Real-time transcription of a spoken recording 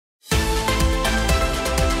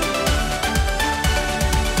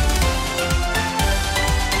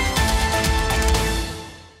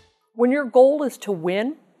When your goal is to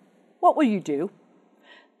win, what will you do?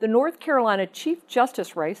 The North Carolina Chief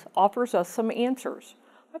Justice race offers us some answers.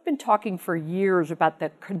 I've been talking for years about the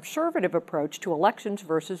conservative approach to elections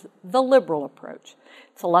versus the liberal approach.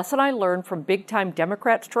 It's a lesson I learned from big-time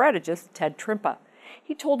Democrat strategist Ted Trimpa.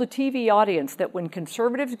 He told a TV audience that when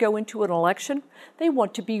conservatives go into an election, they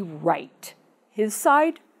want to be right. His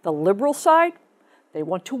side, the liberal side, they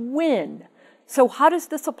want to win. So how does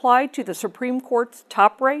this apply to the Supreme Court's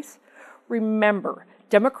top race? Remember,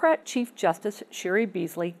 Democrat Chief Justice Cheri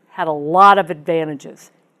Beasley had a lot of advantages.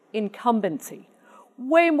 Incumbency,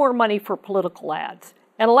 way more money for political ads,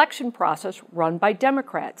 an election process run by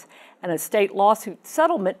Democrats, and a state lawsuit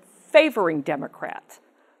settlement favoring Democrats.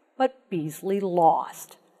 But Beasley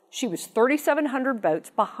lost. She was 3,700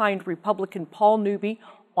 votes behind Republican Paul Newby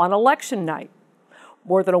on election night.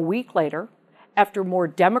 More than a week later, after more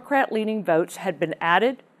Democrat-leaning votes had been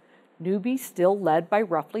added, Newby still led by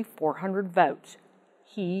roughly 400 votes.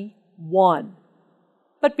 He won.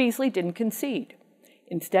 But Beasley didn't concede.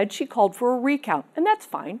 Instead, she called for a recount, and that's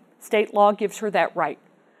fine. State law gives her that right.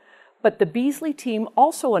 But the Beasley team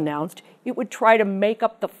also announced it would try to make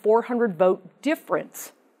up the 400-vote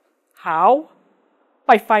difference. How?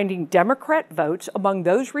 By finding Democrat votes among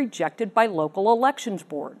those rejected by local elections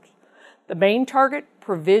boards. The main target,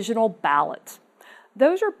 provisional ballots.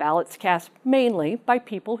 Those are ballots cast mainly by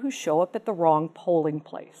people who show up at the wrong polling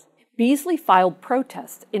place. Beasley filed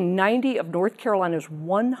protests in 90 of North Carolina's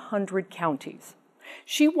 100 counties.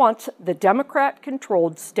 She wants the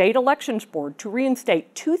Democrat-controlled state elections board to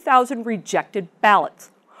reinstate 2,000 rejected ballots.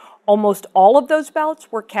 Almost all of those ballots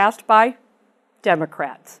were cast by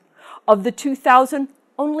Democrats. Of the 2,000,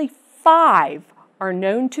 only 5 are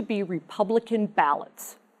known to be Republican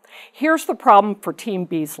ballots. Here's the problem for Team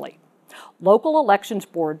Beasley. Local elections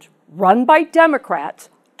boards run by Democrats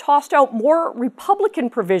tossed out more Republican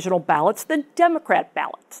provisional ballots than Democrat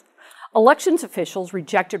ballots. Elections officials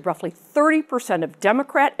rejected roughly 30% of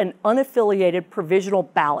Democrat and unaffiliated provisional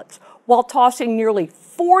ballots, while tossing nearly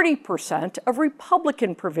 40% of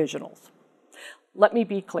Republican provisionals. Let me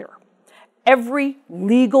be clear. Every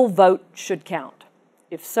legal vote should count.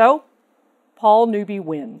 If so, Paul Newby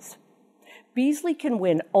wins. Beasley can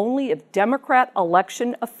win only if Democrat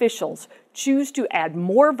election officials choose to add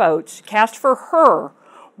more votes cast for her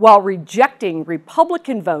while rejecting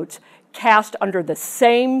Republican votes cast under the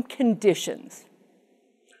same conditions.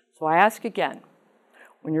 So I ask again,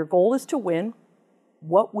 when your goal is to win,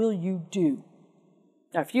 what will you do?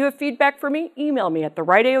 Now, if you have feedback for me, email me at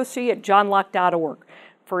therightaoc@johnlocke.org.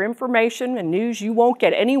 For information and news you won't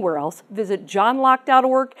get anywhere else, visit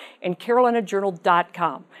johnlocke.org and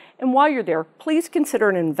carolinajournal.com. And while you're there, please consider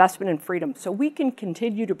an investment in freedom so we can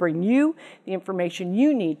continue to bring you the information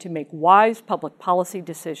you need to make wise public policy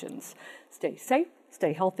decisions. Stay safe,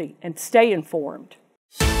 stay healthy, and stay informed.